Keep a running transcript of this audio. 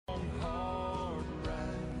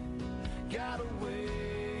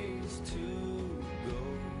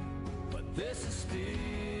this is still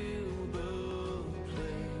the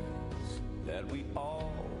place that we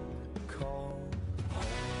all call home.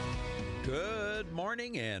 Good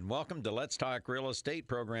morning and welcome to Let's Talk Real Estate,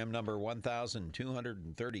 program number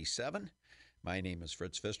 1237. My name is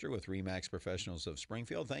Fritz Pfister with RE/MAX Professionals of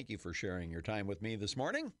Springfield. Thank you for sharing your time with me this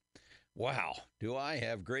morning. Wow, do I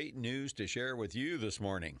have great news to share with you this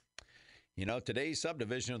morning. You know, today's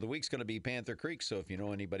subdivision of the week is going to be Panther Creek, so if you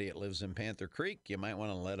know anybody that lives in Panther Creek, you might want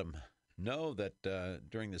to let them know that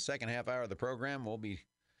during the second half hour of the program, we'll be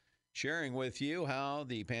sharing with you how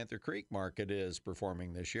the Panther Creek market is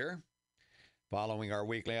performing this year. Following our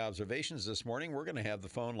weekly observations this morning, we're going to have the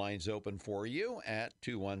phone lines open for you at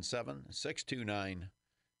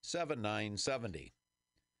 217-629-7970.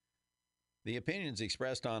 The opinions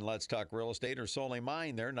expressed on Let's Talk Real Estate are solely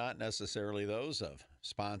mine. They're not necessarily those of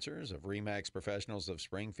sponsors of RE/MAX Professionals of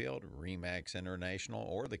Springfield, RE/MAX International,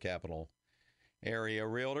 or the Capital Area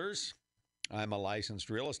Realtors. I'm a licensed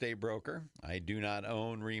real estate broker. I do not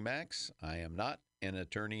own RE/MAX. I am not an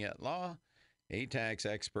attorney at law, a tax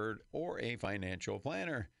expert, or a financial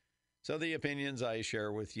planner. So the opinions I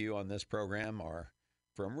share with you on this program are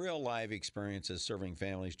from real live experiences serving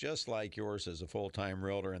families just like yours as a full-time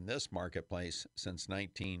realtor in this marketplace since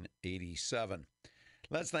 1987.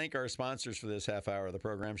 Let's thank our sponsors for this half hour of the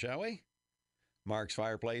program, shall we? Mark's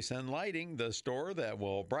Fireplace and Lighting, the store that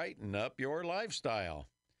will brighten up your lifestyle.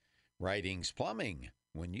 Writings Plumbing.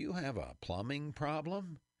 When you have a plumbing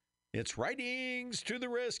problem, it's Writings to the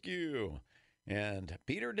rescue. And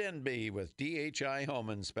Peter Denby with DHI Home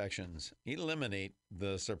Inspections. Eliminate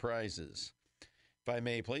the surprises. If I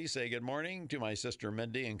may please say good morning to my sister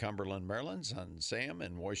Mindy in Cumberland, Maryland, son Sam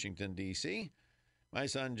in Washington, D.C., my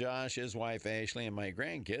son Josh, his wife Ashley, and my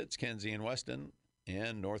grandkids, Kenzie and Weston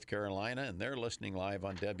in North Carolina, and they're listening live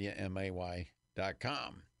on WMAY.com.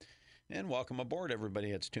 And welcome aboard,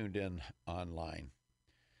 everybody that's tuned in online.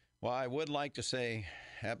 Well, I would like to say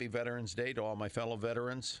Happy Veterans Day to all my fellow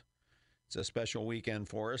veterans. It's a special weekend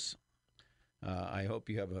for us. I hope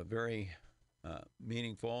you have a very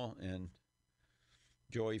meaningful and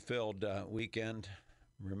joy-filled weekend,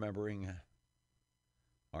 remembering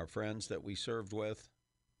our friends that we served with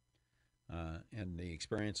and the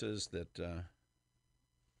experiences that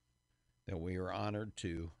we are honored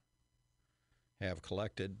to have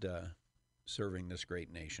collected serving this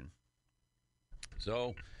great nation.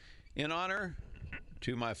 So, in honor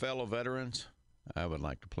to my fellow veterans, I would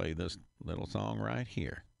like to play this little song right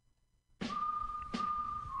here.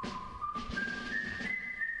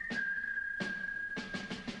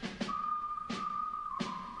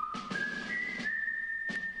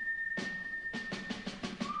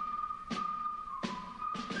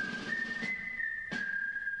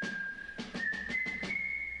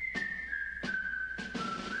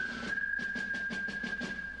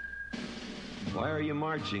 Why are you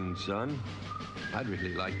marching, son? I'd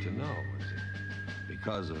really like to know. Is it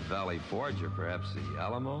because of Valley Forge or perhaps the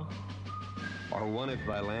Alamo? Or one if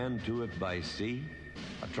by land, two if by sea?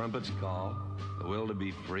 A trumpet's call, the will to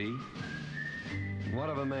be free? And what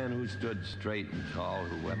of a man who stood straight and tall,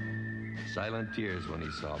 who wept silent tears when he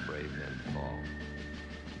saw brave men fall?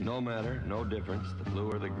 No matter, no difference, the blue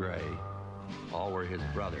or the gray, all were his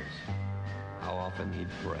brothers. How often he'd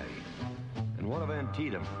pray. And what of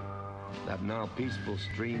Antietam, that now peaceful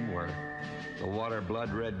stream where the water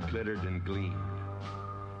blood-red glittered and gleamed?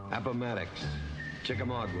 Appomattox,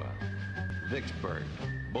 Chickamauga, Vicksburg,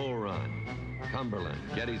 Bull Run, Cumberland,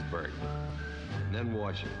 Gettysburg, and then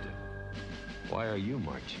Washington. Why are you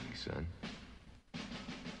marching, son?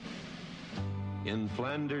 In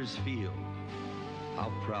Flanders Field,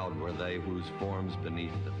 how proud were they whose forms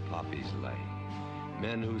beneath the poppies lay.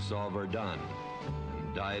 Men who saw Verdun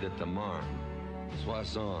and died at the Marne,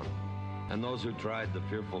 Soissons, and those who tried the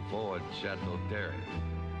fearful foe at Chateau-Thierry,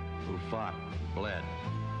 who fought, bled,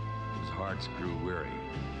 whose hearts grew weary,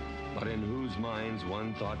 but in whose minds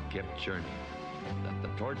one thought kept churning, that the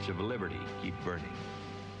torch of liberty keep burning.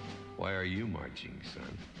 Why are you marching,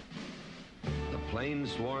 son? The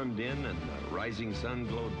plains swarmed in, and the rising sun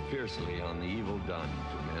glowed fiercely on the evil done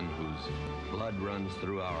to men whose blood runs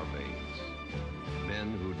through our veins,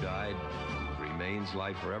 men who died, whose remains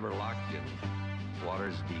lie forever locked in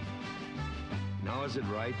waters deep. Now is it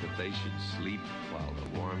right that they should sleep while the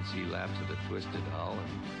warm sea laps at a twisted hull and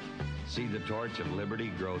see the torch of liberty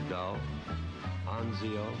grow dull?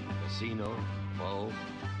 Anzio, Casino, Pau,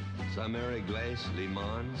 Saint-Mary-Glace,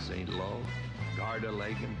 Liman, St. Lo, Garda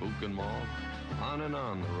Lake, and Buchenwald, on and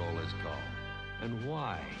on the roll is called. And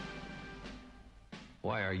why?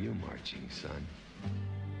 Why are you marching, son?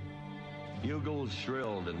 Bugles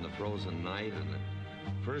shrilled in the frozen night, and at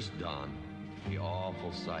first dawn, the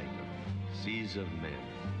awful sight of seas of men,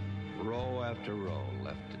 row after row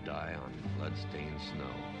left to die on blood-stained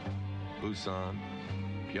snow. Busan,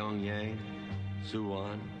 Pyongyang,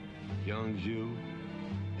 Suwon, Gyeongju,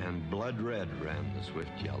 and blood red ran the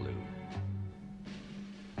swift Yalu.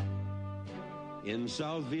 In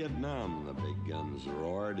South Vietnam, the big guns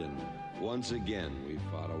roared, and once again we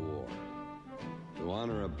fought a war. To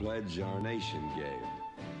honor a pledge our nation gave,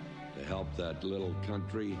 to help that little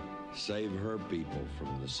country save her people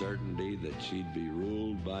from the certainty that she'd be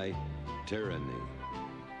ruled by tyranny.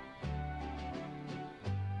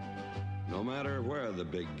 No matter where the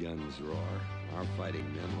big guns roar, our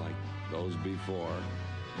fighting men, like those before,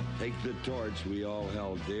 take the torch we all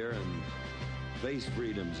held dear and face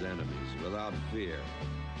freedom's enemies without fear.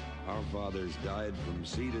 Our fathers died from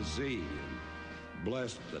sea to sea and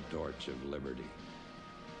blessed the torch of liberty.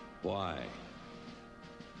 Why?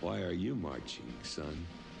 Why are you marching, son?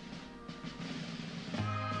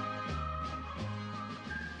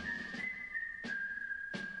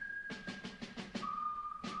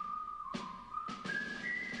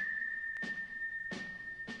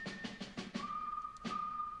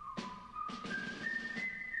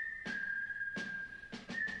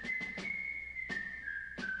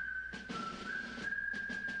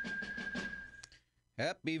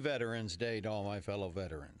 Happy Veterans Day to all my fellow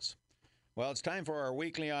veterans. Well, it's time for our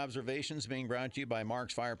weekly observations being brought to you by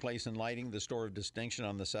Mark's Fireplace and Lighting, the store of distinction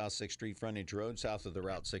on the South 6th Street frontage road, south of the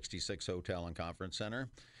Route 66 Hotel and Conference Center.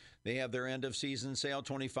 They have their end-of-season sale,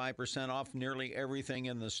 25% off nearly everything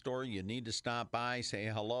in the store. You need to stop by, say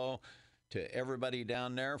hello to everybody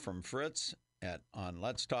down there from Fritz on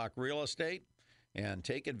Let's Talk Real Estate, and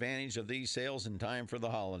take advantage of these sales in time for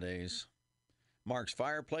the holidays. Mark's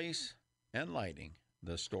Fireplace and Lighting,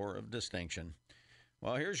 the store of distinction.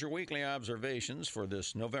 Well, here's your weekly observations for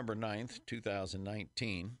this November 9th,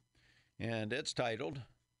 2019, and it's titled,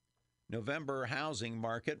 November Housing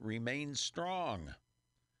Market Remains Strong.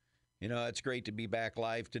 You know, it's great to be back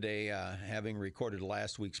live today, having recorded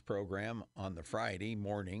last week's program on the Friday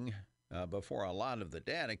morning before a lot of the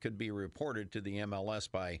data could be reported to the MLS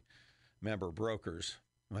by member brokers.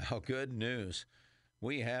 Well, good news.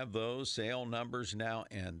 We have those sale numbers now,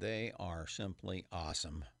 and they are simply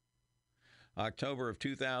awesome. October of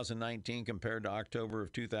 2019 compared to October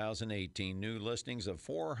of 2018, new listings of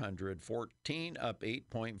 414, up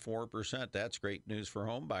 8.4%. That's great news for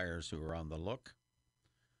home buyers who are on the look.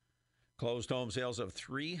 Closed home sales of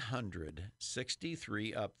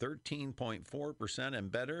 363, up 13.4%,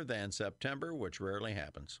 and better than September, which rarely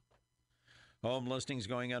happens. Home listings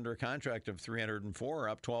going under contract of 304,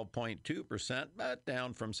 up 12.2%, but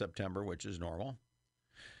down from September, which is normal.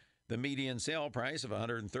 The median sale price of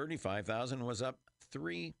 $135,000 was up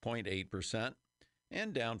 3.8%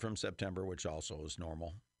 and down from September, which also is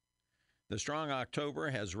normal. The strong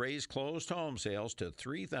October has raised closed home sales to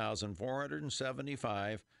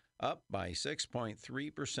 3,475, up by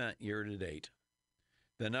 6.3% year to date.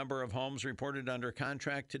 The number of homes reported under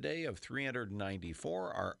contract today of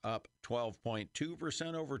 394 are up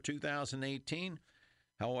 12.2% over 2018,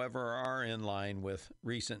 however, are in line with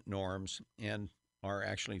recent norms and are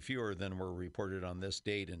actually fewer than were reported on this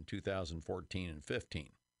date in 2014 and 15.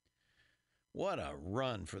 What a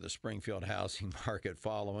run for the Springfield housing market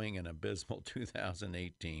following an abysmal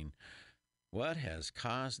 2018. What has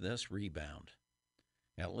caused this rebound?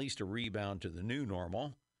 At least a rebound to the new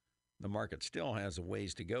normal. The market still has a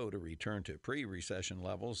ways to go to return to pre-recession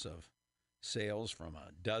levels of sales from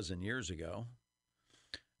a dozen years ago.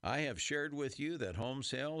 I have shared with you that home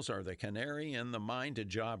sales are the canary in the mine to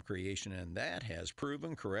job creation, and that has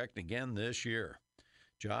proven correct again this year.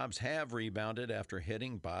 Jobs have rebounded after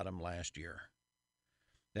hitting bottom last year.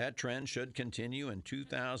 That trend should continue in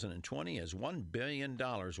 2020 as $1 billion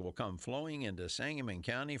will come flowing into Sangamon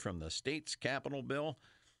County from the state's capital bill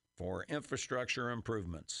for infrastructure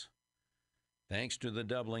improvements. Thanks to the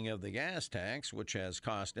doubling of the gas tax, which has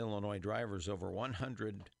cost Illinois drivers over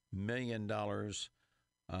 $100 million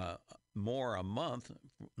more a month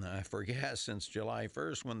for gas since July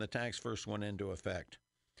 1st when the tax first went into effect.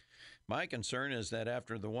 My concern is that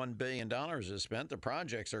after the $1 billion is spent, the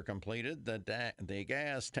projects are completed, the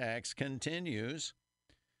gas tax continues,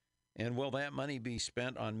 and will that money be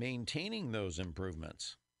spent on maintaining those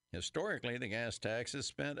improvements? Historically, the gas tax is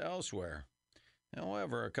spent elsewhere.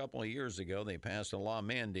 However, a couple of years ago, they passed a law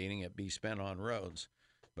mandating it be spent on roads.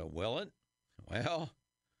 But will it? Well,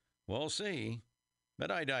 we'll see.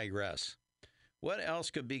 But I digress. What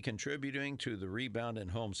else could be contributing to the rebound in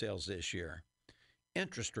home sales this year?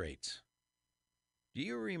 Interest rates. Do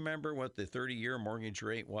you remember what the 30-year mortgage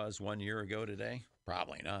rate was 1 year ago today?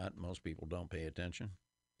 Probably not. Most people don't pay attention.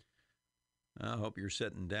 I hope you're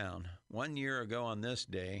sitting down. 1 year ago on this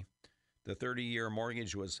day, the 30-year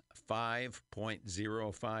mortgage was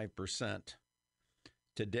 5.05%.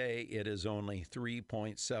 Today, it is only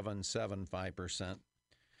 3.775%.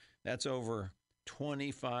 That's over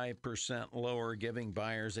 25% lower, giving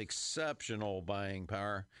buyers exceptional buying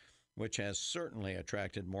power, which has certainly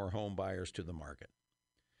attracted more home buyers to the market.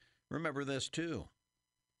 Remember this, too.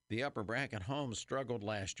 The upper bracket homes struggled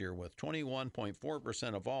last year, with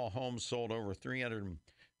 21.4% of all homes sold over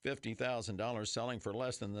 $350,000 selling for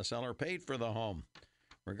less than the seller paid for the home,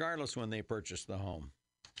 regardless when they purchased the home.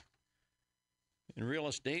 In real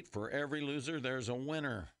estate, for every loser, there's a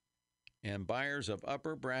winner. And buyers of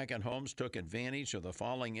upper bracket homes took advantage of the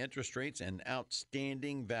falling interest rates and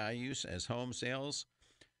outstanding values, as home sales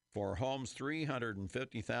for homes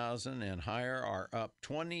 $350,000 and higher are up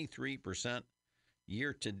 23%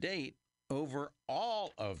 year to date over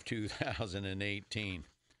all of 2018.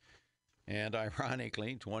 And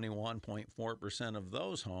ironically, 21.4% of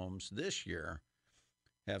those homes this year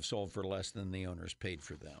have sold for less than the owners paid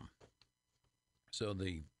for them. So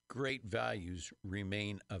the great values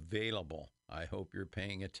remain available. I hope you're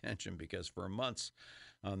paying attention, because for months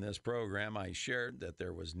on this program, I shared that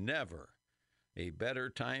there was never a better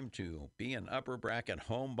time to be an upper bracket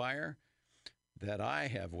home buyer that I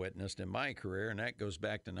have witnessed in my career, and that goes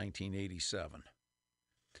back to 1987.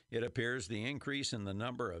 It appears the increase in the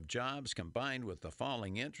number of jobs combined with the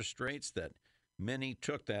falling interest rates that many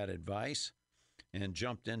took that advice and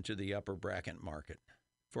jumped into the upper bracket market.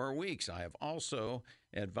 For weeks, I have also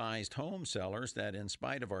advised home sellers that in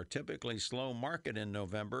spite of our typically slow market in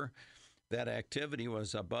November, that activity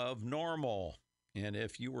was above normal. And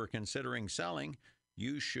if you were considering selling,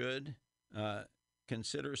 you should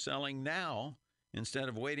consider selling now instead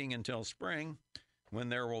of waiting until spring, when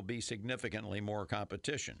there will be significantly more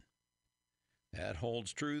competition. That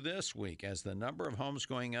holds true this week, as the number of homes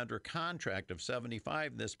going under contract of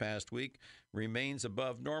 75 this past week remains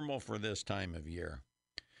above normal for this time of year.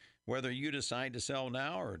 Whether you decide to sell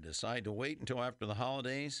now or decide to wait until after the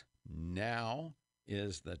holidays, now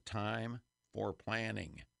is the time for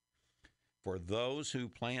planning. For those who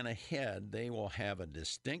plan ahead, they will have a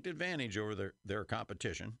distinct advantage over their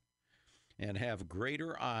competition and have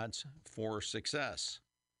greater odds for success.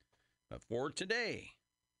 But for today,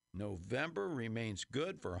 November remains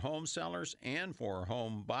good for home sellers and for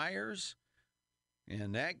home buyers,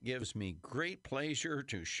 and that gives me great pleasure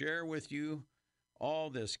to share with you all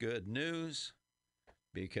this good news,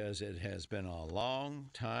 because it has been a long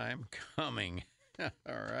time coming. All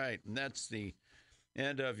right, and that's the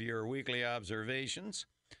end of your weekly observations.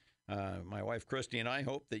 My wife Christy and I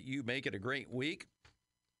hope that you make it a great week.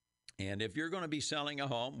 And if you're going to be selling a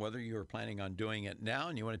home, whether you're planning on doing it now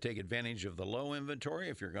and you want to take advantage of the low inventory,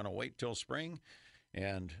 if you're going to wait till spring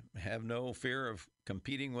and have no fear of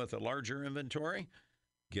competing with a larger inventory,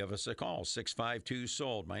 give us a call,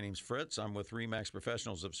 652-SOLD. My name's Fritz. I'm with RE/MAX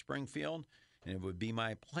Professionals of Springfield, and it would be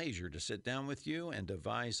my pleasure to sit down with you and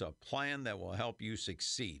devise a plan that will help you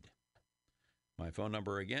succeed. My phone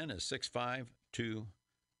number again is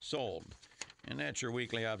 652-SOLD, and that's your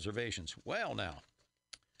weekly observations. Well, now,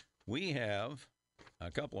 we have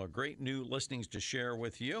a couple of great new listings to share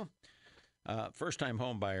with you. First-time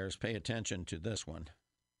home buyers, pay attention to this one.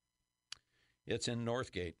 It's in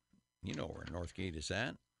Northgate. You know where Northgate is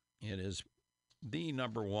at. It is the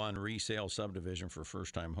 #1 resale subdivision for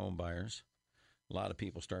first-time home buyers. A lot of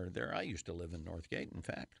people started there. I used to live in Northgate, in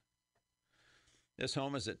fact. This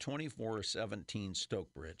home is at 2417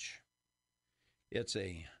 Stokebridge. It's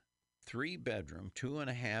a 3-bedroom,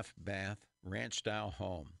 2.5-bath ranch-style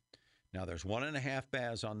home. Now, there's 1.5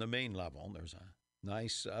 baths on the main level. There's a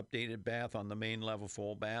nice updated bath on the main level,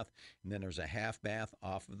 full bath, and then there's a half bath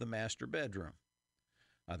off of the master bedroom.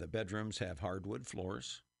 The bedrooms have hardwood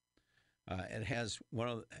floors. It has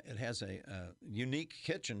a unique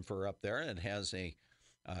kitchen for up there. It has a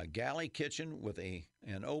galley kitchen with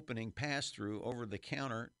an opening pass-through over the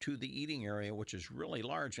counter to the eating area, which is really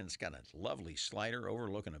large, and it's got a lovely slider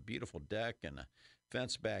overlooking a beautiful deck and a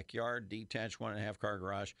fenced backyard, detached 1.5-car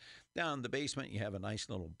garage. Down in the basement, you have a nice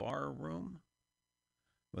little bar room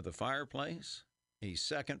with a fireplace, a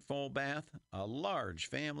second full bath, a large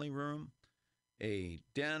family room, a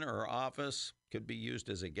den or office, could be used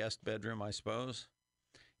as a guest bedroom, I suppose,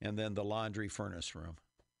 and then the laundry furnace room.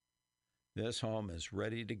 This home is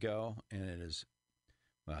ready to go, and it is,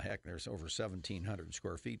 well, heck, there's over 1,700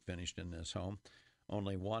 square feet finished in this home,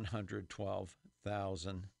 only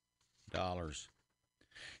 $112,000.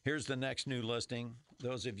 Here's the next new listing.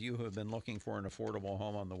 Those of you who have been looking for an affordable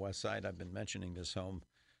home on the west side, I've been mentioning this home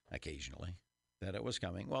occasionally. that it was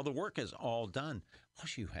coming. Well, the work is all done. All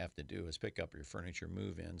you have to do is pick up your furniture,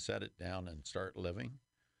 move in, set it down, and start living.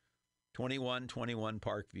 2121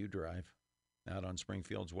 Parkview Drive, out on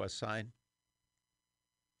Springfield's west side.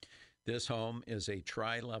 This home is a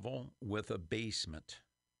tri-level with a basement.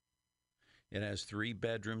 It has 3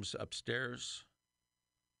 bedrooms upstairs,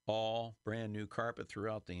 all brand new carpet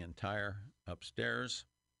throughout the entire upstairs,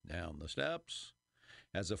 down the steps.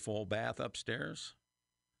 Has a full bath upstairs.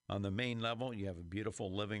 On the main level, you have a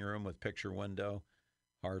beautiful living room with picture window,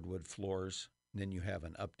 hardwood floors. Then you have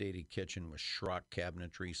an updated kitchen with Schrock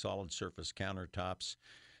cabinetry, solid surface countertops,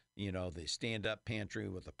 the stand-up pantry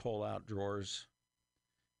with the pull-out drawers.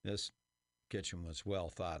 This kitchen was well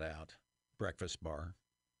thought out. Breakfast bar.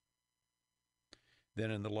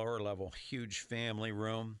 Then in the lower level, huge family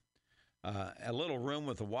room. A little room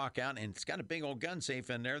with a walkout, and it's got a big old gun safe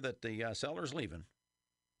in there that the seller's leaving.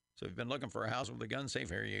 So if you've been looking for a house with a gun safe,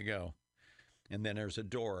 here you go. And then there's a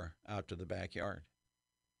door out to the backyard.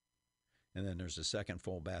 And then there's a second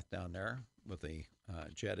full bath down there with a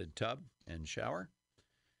jetted tub and shower.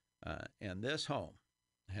 And this home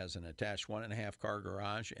has an attached 1.5-car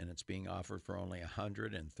garage, and it's being offered for only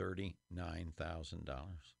 $139,000.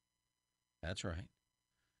 That's right.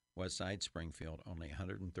 Westside Springfield, only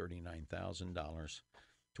 $139,000.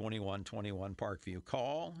 2121 Parkview.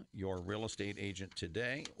 Call your real estate agent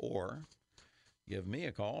today or give me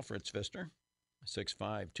a call, Fritz Pfister,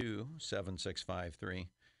 652-7653.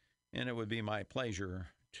 And it would be my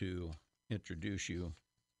pleasure to introduce you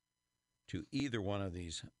to either one of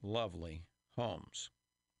these lovely homes.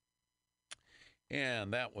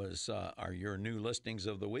 And that was your new listings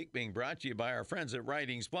of the week, being brought to you by our friends at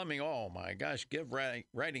Writings Plumbing. Oh, my gosh, give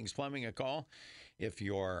Writings Plumbing a call if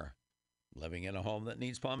you're living in a home that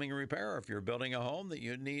needs plumbing repair, or if you're building a home that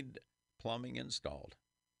you need plumbing installed.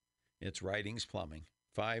 It's Writings Plumbing,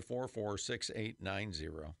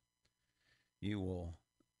 544-6890. You will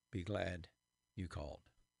be glad you called.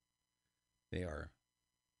 They are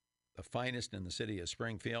the finest in the city of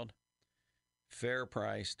Springfield,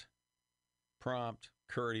 fair-priced, prompt,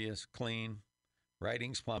 courteous, clean.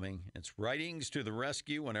 Writings Plumbing. It's Writings to the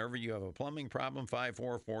rescue whenever you have a plumbing problem,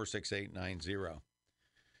 544-6890.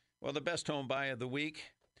 Well, the best home buy of the week,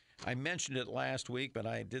 I mentioned it last week, but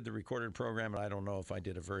I did the recorded program, and I don't know if I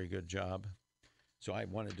did a very good job. So I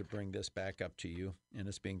wanted to bring this back up to you, and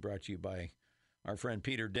it's being brought to you by our friend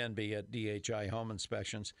Peter Denby at DHI Home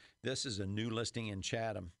Inspections. This is a new listing in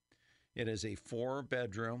Chatham. It is a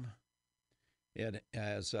 4-bedroom. It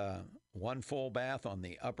has one full bath on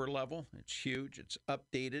the upper level. It's huge. It's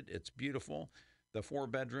updated. It's beautiful. The 4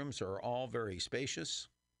 bedrooms are all very spacious.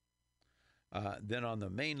 Then on the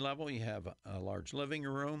main level, you have a large living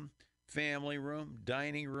room, family room,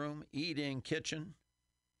 dining room, eat-in kitchen,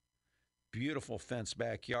 beautiful fenced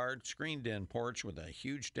backyard, screened-in porch with a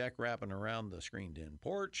huge deck wrapping around the screened-in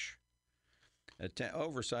porch,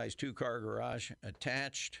 oversized 2-car garage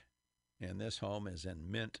attached, and this home is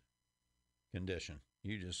in mint condition.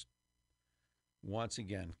 You just, once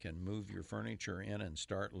again, can move your furniture in and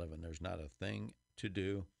start living. There's not a thing to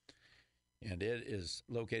do. And it is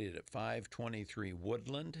located at 523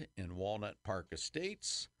 Woodland in Walnut Park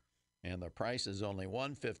Estates. And the price is only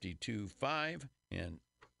 $152,500. And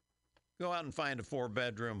go out and find a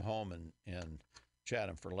 4-bedroom home in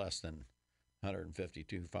Chatham for less than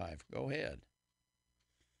 $152,500. Go ahead.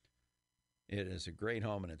 It is a great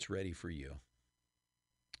home, and it's ready for you.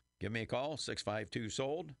 Give me a call,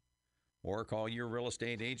 652-SOLD, or call your real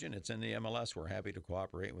estate agent. It's in the MLS. We're happy to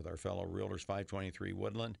cooperate with our fellow realtors, 523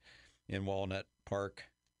 Woodland in Walnut Park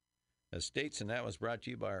Estates. And that was brought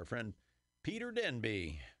to you by our friend Peter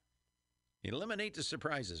Denby. Eliminate the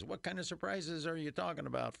surprises. What kind of surprises are you talking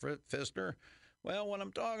about, Pfister? Well, what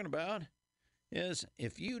I'm talking about is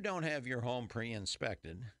if you don't have your home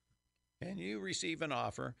pre-inspected and you receive an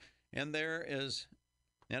offer and there is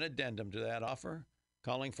an addendum to that offer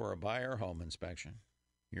calling for a buyer home inspection,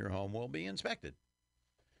 your home will be inspected.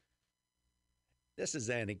 This is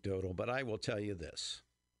anecdotal, but I will tell you this.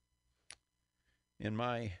 In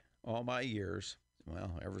all my years,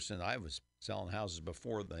 well, ever since I was selling houses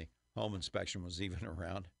before the home inspection was even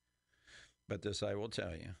around, but this I will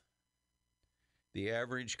tell you. The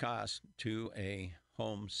average cost to a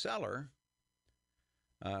home seller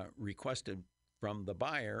requested from the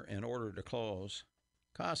buyer in order to close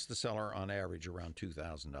costs the seller on average around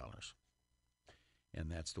 $2,000.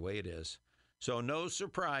 And that's the way it is. So no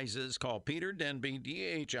surprises. Call Peter Denby,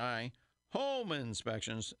 DHI Home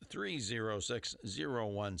Inspections,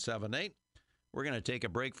 306-0178. We're going to take a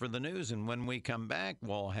break for the news, and when we come back,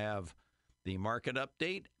 we'll have the market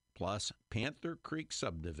update plus Panther Creek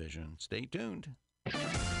subdivision. Stay tuned.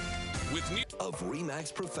 with new of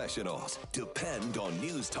RE/MAX professionals. Depend on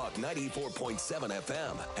News Talk 94.7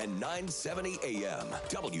 FM and 970 AM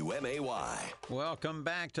WMAY. Welcome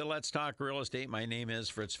back to Let's Talk Real Estate. My name is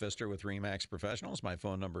Fritz Pfister with RE/MAX Professionals. My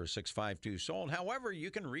phone number is 652-SOLD. However,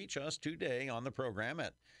 you can reach us today on the program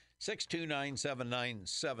at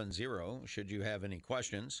 629-7970 should you have any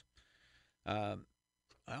questions.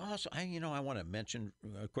 I want to mention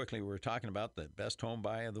quickly, we were talking about the best home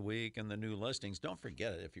buy of the week and the new listings. Don't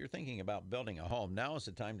forget it. If you're thinking about building a home, now is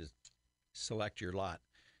the time to select your lot.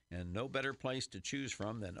 And no better place to choose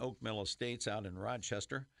from than Oak Mill Estates out in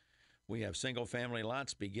Rochester. We have single-family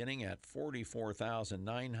lots beginning at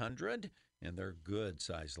 $44,900, and they're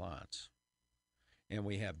good-sized lots. And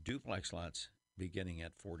we have duplex lots beginning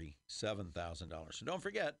at $47,000. So don't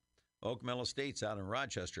forget, Oak Mill Estates out in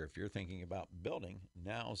Rochester. If you're thinking about building,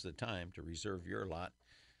 now's the time to reserve your lot.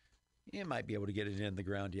 You might be able to get it in the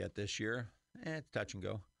ground yet this year. It's touch and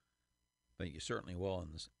go, but you certainly will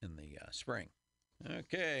in the spring.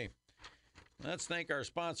 Okay, let's thank our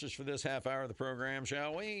sponsors for this half hour of the program,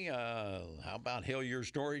 shall we? How about Hillier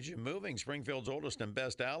Storage and Moving, Springfield's oldest and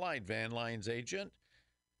best allied van lines agent,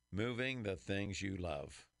 moving the things you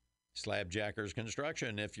love. Slabjackers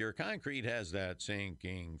Construction. If your concrete has that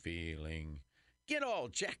sinking feeling, get all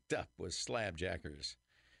jacked up with Slabjackers.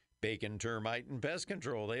 Bacon Termite and Pest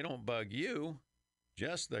Control. They don't bug you,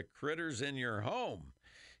 just the critters in your home.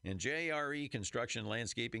 And JRE Construction,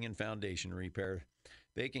 Landscaping, and Foundation Repair.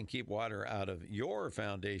 They can keep water out of your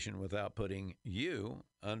foundation without putting you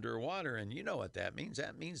underwater. And you know what that means.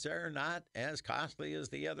 That means they're not as costly as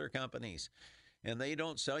the other companies. And they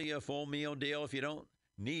don't sell you a full meal deal if you don't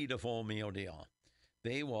need a full meal deal.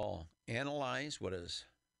 They will analyze what is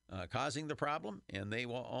causing the problem, and they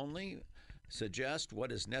will only suggest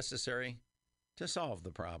what is necessary to solve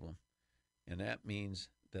the problem. And that means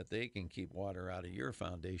that they can keep water out of your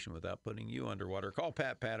foundation without putting you underwater. Call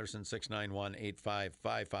Pat Patterson,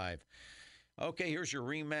 691-8555. Okay, here's your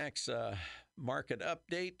RE/MAX market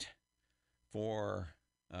update for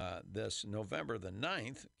this November the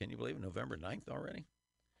 9th. Can you believe it? November 9th already?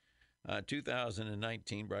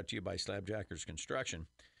 2019, brought to you by Slabjackers Construction.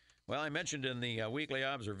 Well, I mentioned in the weekly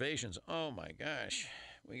observations, oh my gosh,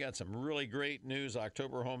 we got some really great news.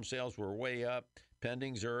 October home sales were way up.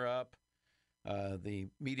 Pendings are up. The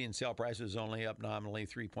median sale price is only up nominally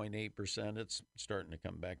 3.8%. It's starting to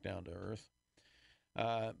come back down to earth.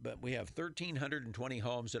 But we have 1,320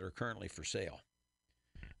 homes that are currently for sale.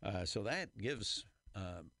 So that gives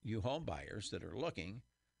you home buyers that are looking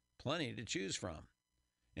plenty to choose from.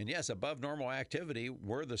 And yes, above normal activity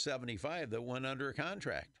were the 75 that went under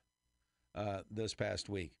contract this past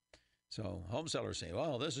week. So home sellers say,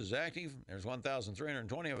 well, this is active. There's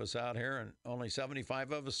 1,320 of us out here and only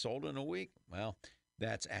 75 of us sold in a week. Well,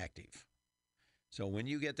 that's active. So when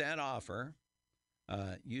you get that offer,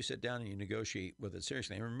 you sit down and you negotiate with it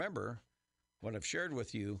seriously. And remember what I've shared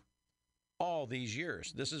with you all these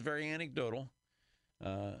years. This is very anecdotal,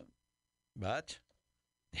 but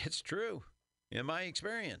it's true. In my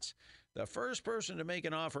experience, the first person to make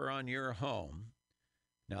an offer on your home,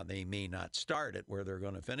 now they may not start at where they're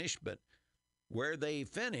going to finish, but where they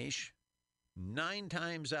finish, 9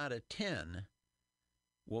 times out of 10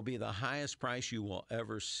 will be the highest price you will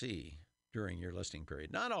ever see during your listing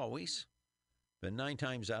period. Not always, but 9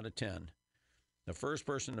 times out of 10, the first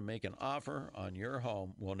person to make an offer on your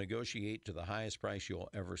home will negotiate to the highest price you'll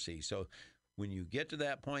ever see. So when you get to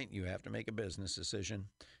that point, you have to make a business decision.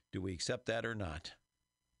 Do we accept that or not?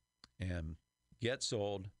 And get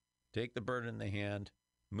sold, take the bird in the hand,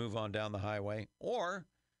 move on down the highway, or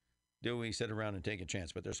do we sit around and take a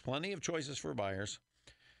chance? But there's plenty of choices for buyers.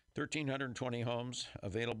 1,320 homes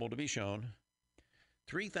available to be shown.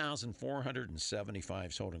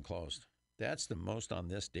 3,475 sold and closed. That's the most on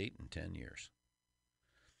this date in 10 years.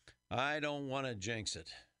 I don't want to jinx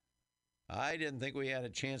it. I didn't think we had a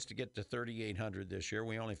chance to get to 3,800 this year.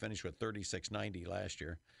 We only finished with 3,690 last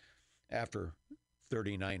year after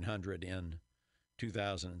 3,900 in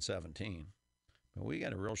 2017. But we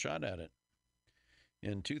got a real shot at it.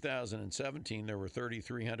 In 2017, there were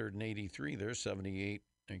 3,383. There's 78,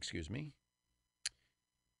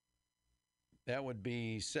 That would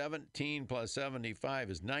be 17 plus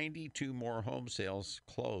 75 is 92 more home sales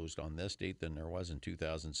closed on this date than there was in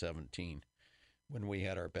 2017. When we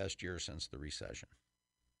had our best year since the recession.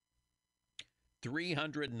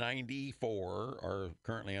 394 are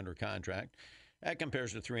currently under contract. That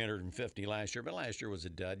compares to 350 last year, but last year was a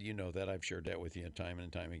dud. You know that. I've shared that with you time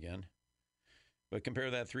and time again. But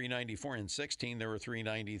compare that 394. In 16, there were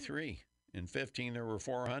 393. In 15, there were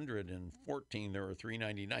 400. In 14, there were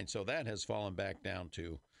 399. So that has fallen back down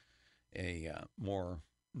to a more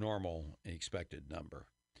normal expected number.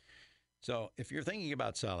 So if you're thinking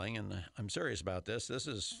about selling, and I'm serious about this, this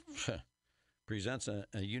is presents a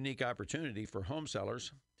unique opportunity for home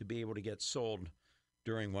sellers to be able to get sold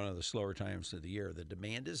during one of the slower times of the year. The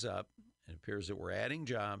demand is up. It appears that we're adding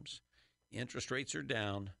jobs. Interest rates are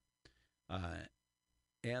down.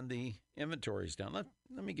 And the inventory is down. Let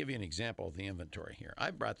me give you an example of the inventory here.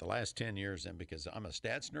 I brought the last 10 years in because I'm a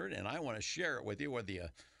stats nerd, and I want to share it with you, whether you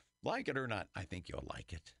like it or not. I think you'll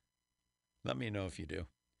like it. Let me know if you do.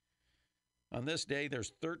 On this day,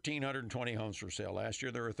 there's 1,320 homes for sale. Last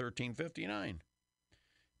year, there were 1,359.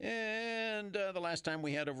 And the last time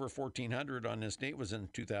we had over 1,400 on this date was in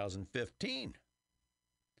 2015.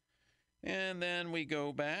 And then we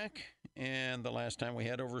go back, and the last time we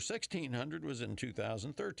had over 1,600 was in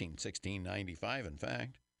 2013, 1,695 in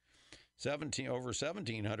fact. Over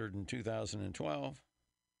 1,700 in 2012.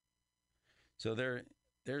 So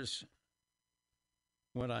there's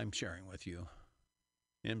what I'm sharing with you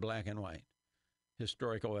in black and white,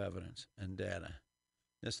 historical evidence and data.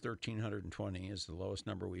 This 1,320 is the lowest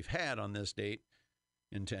number we've had on this date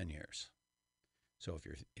in 10 years. So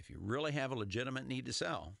if you really have a legitimate need to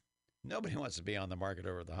sell, nobody wants to be on the market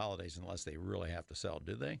over the holidays unless they really have to sell,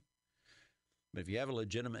 do they? But if you have a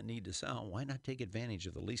legitimate need to sell, why not take advantage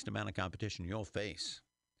of the least amount of competition you'll face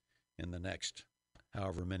in the next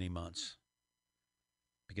however many months?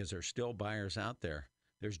 Because there's still buyers out there.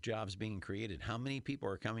 There's jobs being created. How many people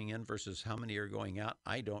are coming in versus how many are going out?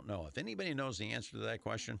 I don't know. If anybody knows the answer to that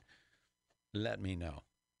question, let me know.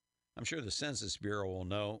 I'm sure the Census Bureau will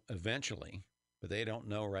know eventually, but they don't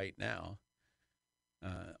know right now.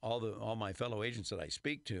 All my fellow agents that I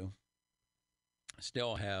speak to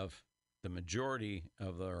still have the majority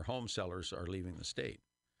of their home sellers are leaving the state.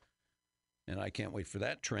 And I can't wait for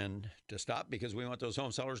that trend to stop because we want those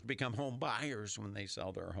home sellers to become home buyers when they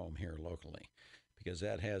sell their home here locally, because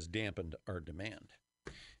that has dampened our demand.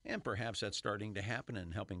 And perhaps that's starting to happen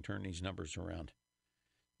and helping turn these numbers around.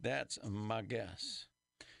 That's my guess.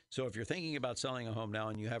 So if you're thinking about selling a home now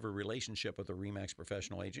and you have a relationship with a RE/MAX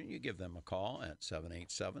professional agent, you give them a call at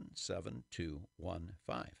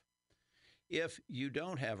 787-7215. If you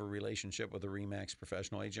don't have a relationship with a RE/MAX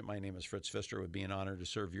professional agent, my name is Fritz Pfister. It would be an honor to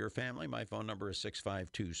serve your family. My phone number is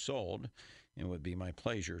 652-SOLD, and it would be my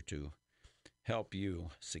pleasure to help you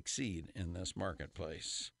succeed in this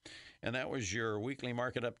marketplace. And that was your weekly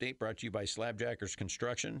market update brought to you by Slabjackers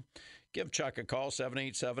Construction. Give Chuck a call,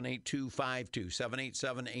 787-8252,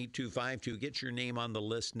 787-8252. Get your name on the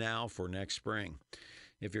list now for next spring.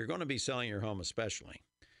 If you're going to be selling your home especially,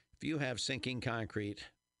 if you have sinking concrete,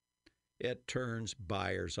 it turns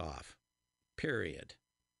buyers off, period.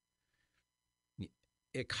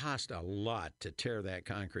 It costs a lot to tear that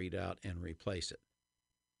concrete out and replace it.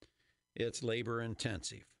 It's labor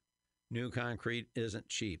intensive. New concrete isn't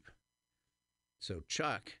cheap. So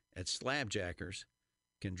Chuck at Slabjackers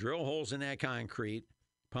can drill holes in that concrete,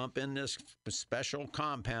 pump in this special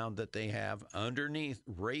compound that they have underneath,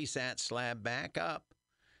 raise that slab back up,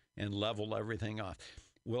 and level everything off.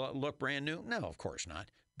 Will it look brand new? No, of course not.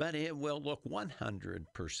 But it will look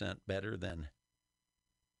 100% better than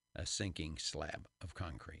a sinking slab of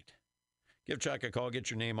concrete. Give Chuck a call. Get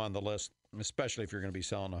your name on the list, especially if you're going to be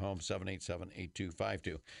selling a home,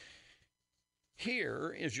 787-8252.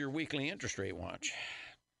 Here is your weekly interest rate watch.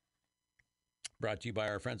 Brought to you by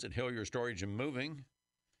our friends at Hillier Storage and Moving.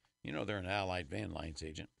 You know, they're an Allied Van Lines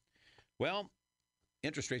agent. Well,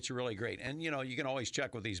 interest rates are really great. And, you know, you can always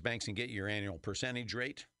check with these banks and get your annual percentage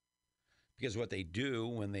rate. Because what they do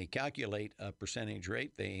when they calculate a percentage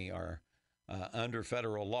rate, they are under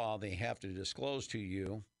federal law, they have to disclose to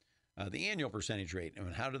you the annual percentage rate.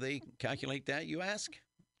 And how do they calculate that, you ask?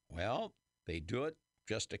 Well, they do it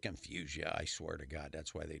just to confuse you. I swear to God,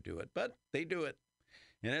 that's why they do it. But they do it.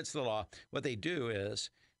 And it's the law. What they do is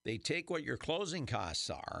they take what your closing costs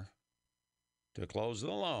are to close the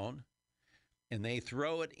loan, and they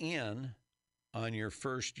throw it in on your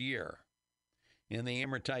first year. And they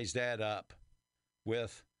amortize that up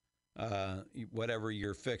with whatever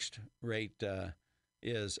your fixed rate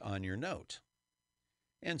is on your note.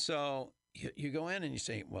 And so you go in and you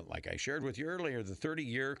say, well, like I shared with you earlier, the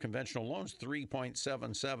 30-year conventional loan's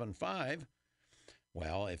 3.775.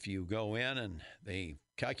 Well, if you go in and they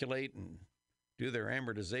calculate and do their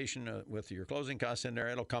amortization with your closing costs in there,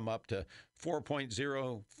 it'll come up to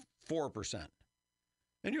 4.04%.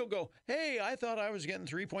 And you'll go, hey, I thought I was getting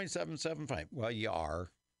 3.775. Well, you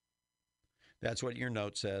are. That's what your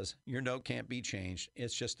note says. Your note can't be changed.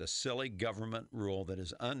 It's just a silly government rule that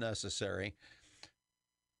is unnecessary,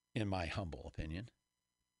 in my humble opinion,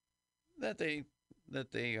 that they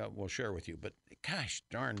will share with you. But gosh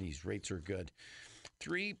darn, these rates are good.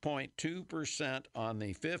 3.2% on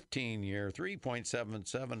the 15-year,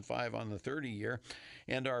 3.775 on the 30-year,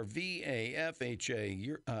 and our VA,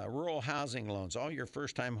 FHA, rural housing loans, all your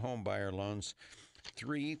first-time home buyer loans,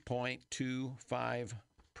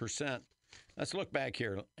 3.25%. Let's look back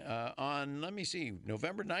here. Let me see,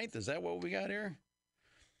 November 9th, is that what we got here?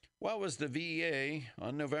 What was the VA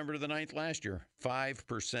on November the 9th last year?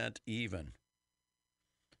 5% even.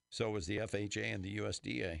 So was the FHA and the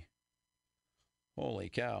USDA. Holy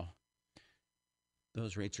cow.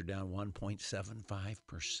 Those rates are down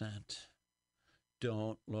 1.75%.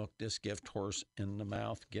 Don't look this gift horse in the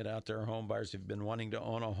mouth. Get out there, home buyers. If you've been wanting to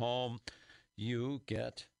own a home, you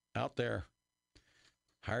get out there.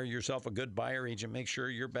 Hire yourself a good buyer agent. Make sure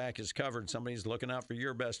your back is covered. Somebody's looking out for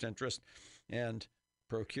your best interest. And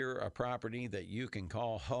procure a property that you can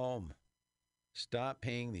call home. Stop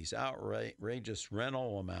paying these outrageous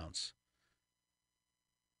rental amounts.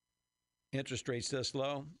 Interest rates this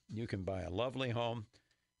low, you can buy a lovely home,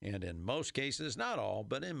 and in most cases, not all,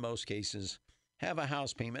 but in most cases, have a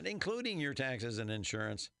house payment, including your taxes and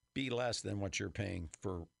insurance, be less than what you're paying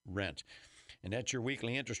for rent. And that's your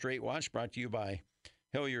weekly interest rate watch, brought to you by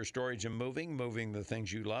Hillier Storage and moving the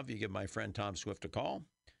things you love. You give my friend Tom Swift a call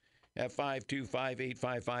at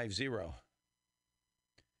 525-8550.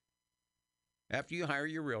 After you hire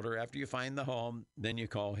your realtor, after you find the home, then you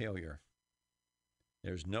call Hillier.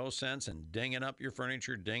 There's no sense in dinging up your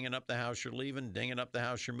furniture, dinging up the house you're leaving, dinging up the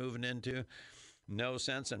house you're moving into. No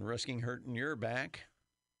sense in risking hurting your back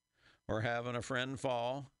or having a friend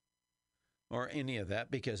fall or any of that,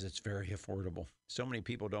 because it's very affordable. So many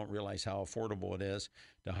people don't realize how affordable it is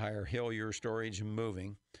to hire Hillier Storage and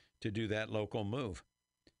Moving to do that local move.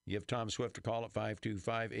 Give Tom Swift a call at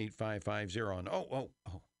 525-8550. And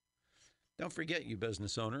don't forget, you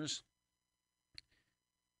business owners,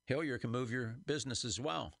 Hillier can move your business as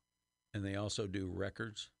well. And they also do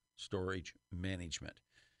records storage management.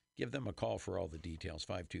 Give them a call for all the details,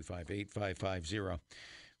 525-8550.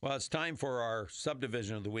 Well, it's time for our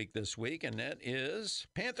subdivision of the week this week, and that is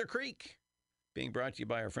Panther Creek, being brought to you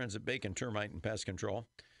by our friends at Bacon Termite and Pest Control.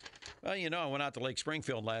 Well, you know, I went out to Lake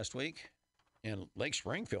Springfield last week, and Lake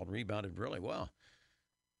Springfield rebounded really well.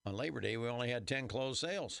 On Labor Day, we only had 10 closed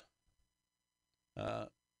sales.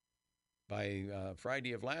 By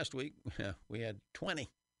Friday of last week, we had 20.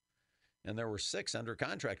 And there were 6 under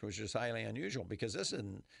contract, which is highly unusual because this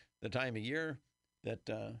isn't the time of year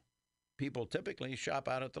that people typically shop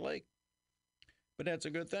out at the lake. But that's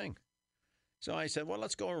a good thing. So I said, well,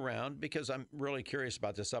 let's go around because I'm really curious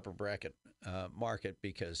about this upper bracket market,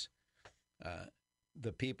 because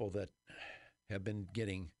the people that have been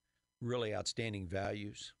getting really outstanding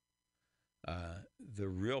values, the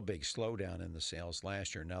real big slowdown in the sales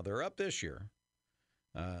last year. Now, they're up this year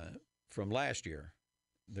from last year.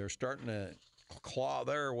 They're starting to claw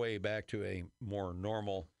their way back to a more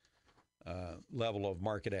normal level of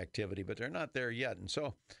market activity, but they're not there yet. And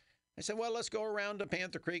so I said, well, let's go around to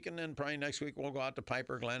Panther Creek, and then probably next week we'll go out to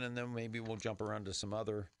Piper Glen, and then maybe we'll jump around to some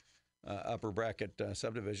other upper bracket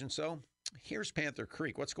subdivisions. So here's Panther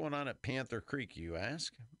Creek. What's going on at Panther Creek, you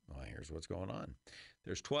ask? Well, here's what's going on.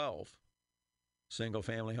 There's 12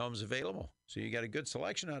 single-family homes available. So you got a good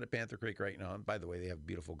selection out at Panther Creek right now. And by the way, they have a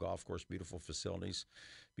beautiful golf course, beautiful facilities,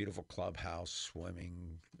 beautiful clubhouse,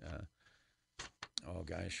 swimming.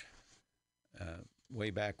 Way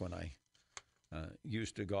back when I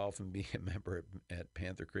used to golf and be a member at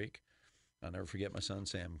Panther Creek, I'll never forget my son,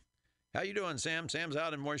 Sam. How you doing, Sam? Sam's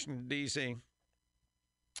out in Washington, D.C.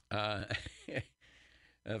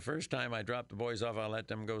 The first time I dropped the boys off, I let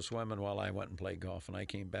them go swimming while I went and played golf. And I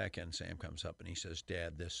came back, and Sam comes up and he says,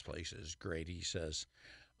 Dad, this place is great. He says,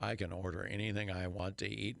 I can order anything I want to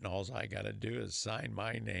eat, and all I got to do is sign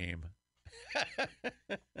my name.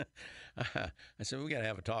 I said, we got to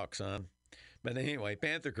have a talk, son. But anyway,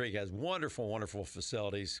 Panther Creek has wonderful, wonderful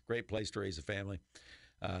facilities, great place to raise a family.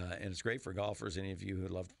 And it's great for golfers, any of you who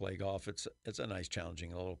love to play golf. It's a nice,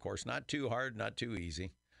 challenging little course. Not too hard, not too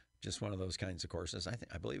easy. Just one of those kinds of courses. I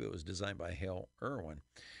believe it was designed by Hale Irwin.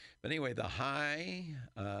 But anyway, the high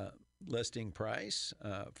listing price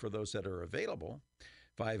for those that are available,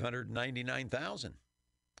 $599,000.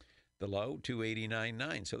 The low,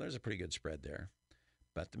 $289,900. So there's a pretty good spread there.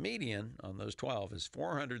 But the median on those 12 is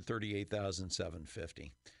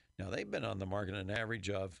 $438,750. Now they've been on the market an average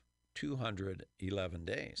of 211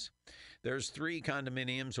 days. There's 3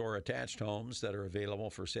 condominiums or attached homes that are available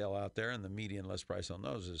for sale out there, and the median list price on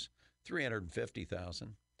those is $350,000.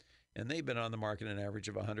 And they've been on the market an average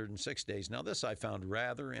of 106 days. Now, this I found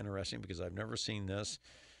rather interesting because I've never seen this.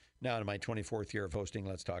 Now, in my 24th year of hosting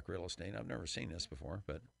Let's Talk Real Estate, I've never seen this before,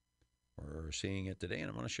 but We're seeing it today, and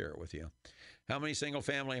I'm going to share it with you. How many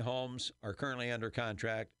single-family homes are currently under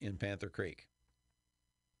contract in Panther Creek?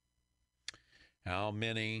 How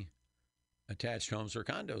many attached homes or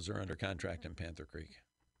condos are under contract in Panther Creek?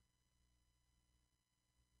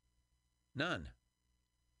 None.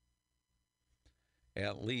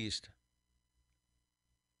 At least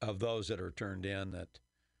of those that are turned in that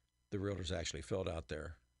the realtors actually filled out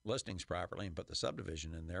their listings properly and put the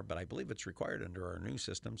subdivision in there, but I believe it's required under our new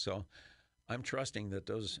system, so I'm trusting that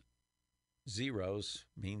those zeros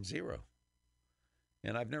mean zero.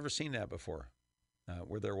 And I've never seen that before,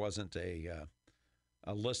 where there wasn't a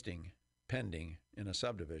listing pending in a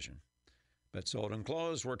subdivision. But sold and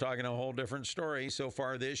closed, we're talking a whole different story. So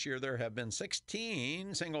far this year, there have been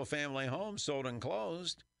 16 single-family homes sold and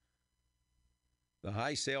closed. The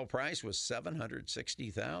high sale price was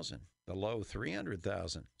 $760,000. The low,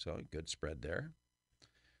 $300,000. So a good spread there.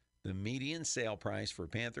 The median sale price for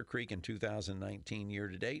Panther Creek in 2019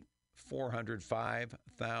 year-to-date,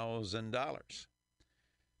 $405,000.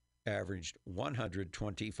 Averaged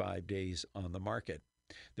 125 days on the market.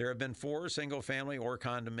 There have been 4 single-family or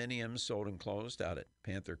condominiums sold and closed out at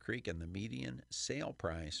Panther Creek, and the median sale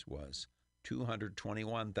price was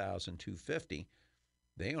 $221,250.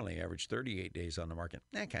 They only averaged 38 days on the market.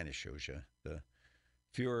 That kind of shows you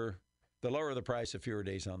the lower the price, the fewer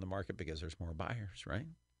days on the market because there's more buyers, right?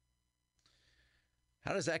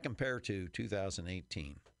 How does that compare to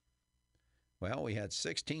 2018? Well, we had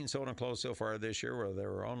 16 sold and closed so far this year, where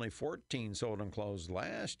there were only 14 sold and closed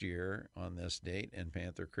last year on this date in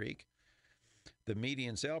Panther Creek. The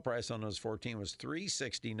median sale price on those 14 was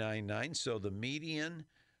 $369,900, so the median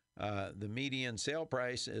sale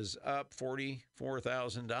price is up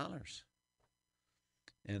 $44,000.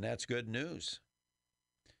 And that's good news.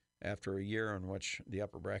 After a year in which the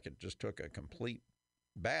upper bracket just took a complete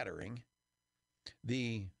battering,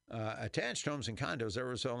 the attached homes and condos, there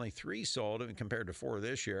was only 3 sold compared to 4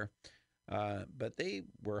 this year, but they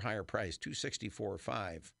were higher priced,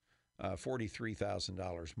 $264,500,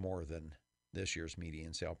 $43,000 more than this year's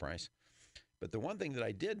median sale price. But the one thing that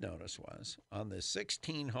I did notice was on the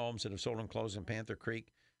 16 homes that have sold and closed in Panther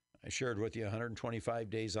Creek, I shared with you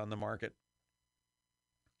 125 days on the market.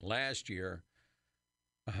 Last year,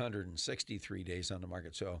 163 days on the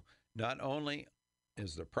market. So not only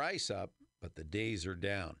is the price up, but the days are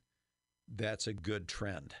down. That's a good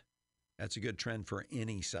trend. That's a good trend for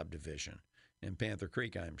any subdivision. In Panther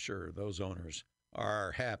Creek, I'm sure those owners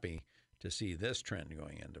are happy to see this trend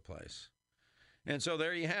going into place. And so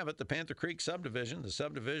there you have it, the Panther Creek subdivision, the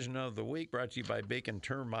subdivision of the week, brought to you by Bacon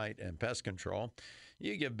Termite and Pest Control.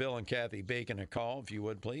 You give Bill and Kathy Bacon a call, if you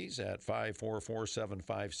would, please, at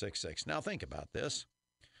 544-7566. Now think about this.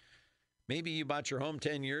 Maybe you bought your home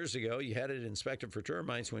 10 years ago, you had it inspected for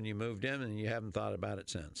termites when you moved in, and you haven't thought about it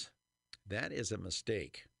since. That is a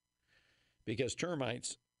mistake, because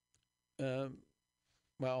termites,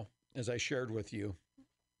 well, as I shared with you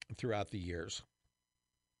throughout the years,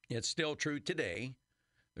 it's still true today.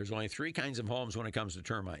 There's only 3 kinds of homes when it comes to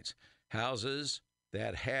termites. Houses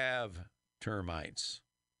that have termites,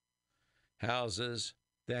 houses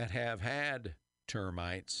that have had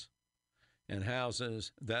termites, and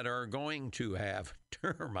houses that are going to have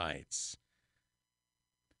termites.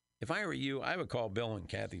 If I were you, I would call Bill and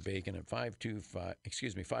Kathy Bacon at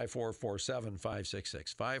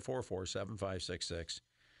 544-7566, 544-7566.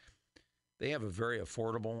 They have a very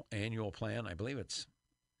affordable annual plan. I believe it's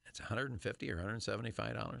 $150 or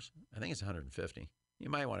 $175. I think it's $150. You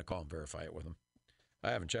might want to call and verify it with them.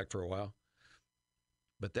 I haven't checked for a while.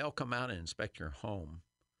 But they'll come out and inspect your home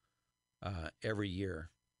every year.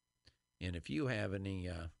 And if you have any,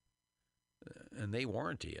 and they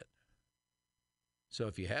warranty it. So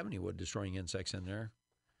if you have any wood-destroying insects in there,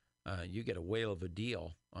 you get a whale of a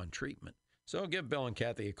deal on treatment. So give Bill and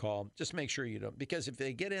Kathy a call. Just make sure you don't, because if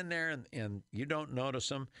they get in there and you don't notice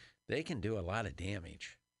them, they can do a lot of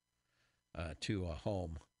damage to a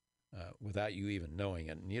home without you even knowing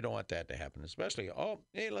it. And you don't want that to happen, especially,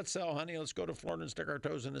 hey, let's sell, honey. Let's go to Florida and stick our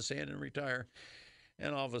toes in the sand and retire.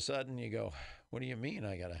 And all of a sudden you go, what do you mean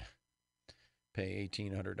I got to pay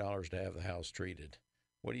 $1,800 to have the house treated?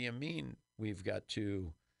 What do you mean we've got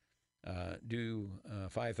to do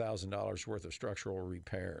 $5,000 worth of structural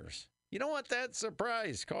repairs? You don't want that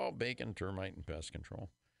surprise. Call Bacon Termite and Pest Control.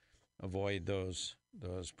 Avoid those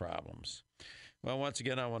problems. Well, once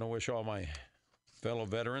again, I want to wish all my fellow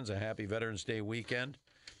veterans a happy Veterans Day weekend.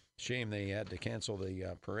 Shame they had to cancel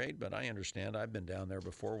the parade, but I understand. I've been down there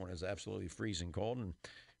before when it was absolutely freezing cold, and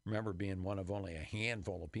remember being one of only a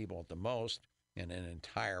handful of people at the most in an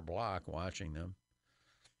entire block watching them.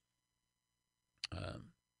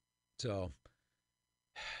 So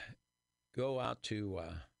go out to,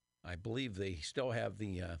 I believe they still have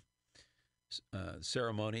the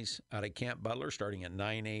ceremonies out at Camp Butler starting at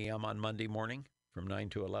 9 a.m. on Monday morning, from 9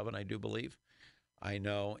 to 11, I do believe. I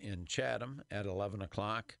know in Chatham at 11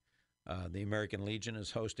 o'clock, the American Legion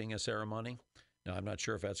is hosting a ceremony. Now, I'm not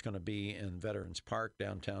sure if that's going to be in Veterans Park,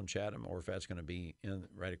 downtown Chatham, or if that's going to be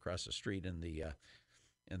right across the street in the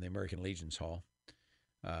American Legion's Hall.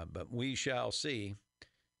 But we shall see.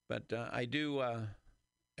 But I do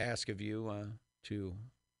ask of you to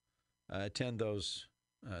attend those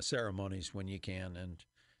ceremonies when you can,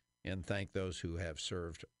 and thank those who have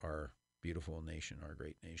served our beautiful nation, our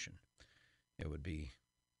great nation. It would be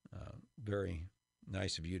very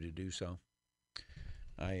nice of you to do so.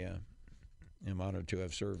 I am honored to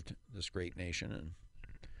have served this great nation, and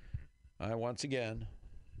I once again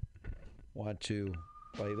want to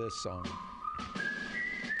play this song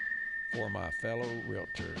for my fellow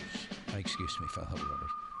realtors. Excuse me, fellow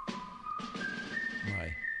realtors.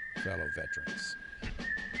 My fellow veterans.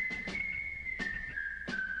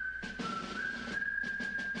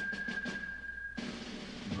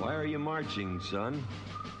 Why are you marching, son?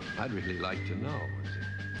 I'd really like to know. Is it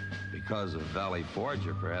because of Valley Forge,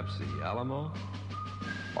 or perhaps the Alamo?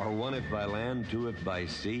 Or one if by land, two if by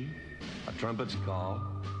sea? A trumpet's call,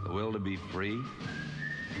 the will to be free?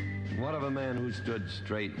 What of a man who stood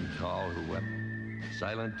straight and tall, who wept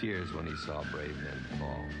silent tears when he saw brave men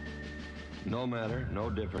fall? No matter, no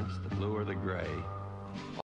difference, the blue or the gray,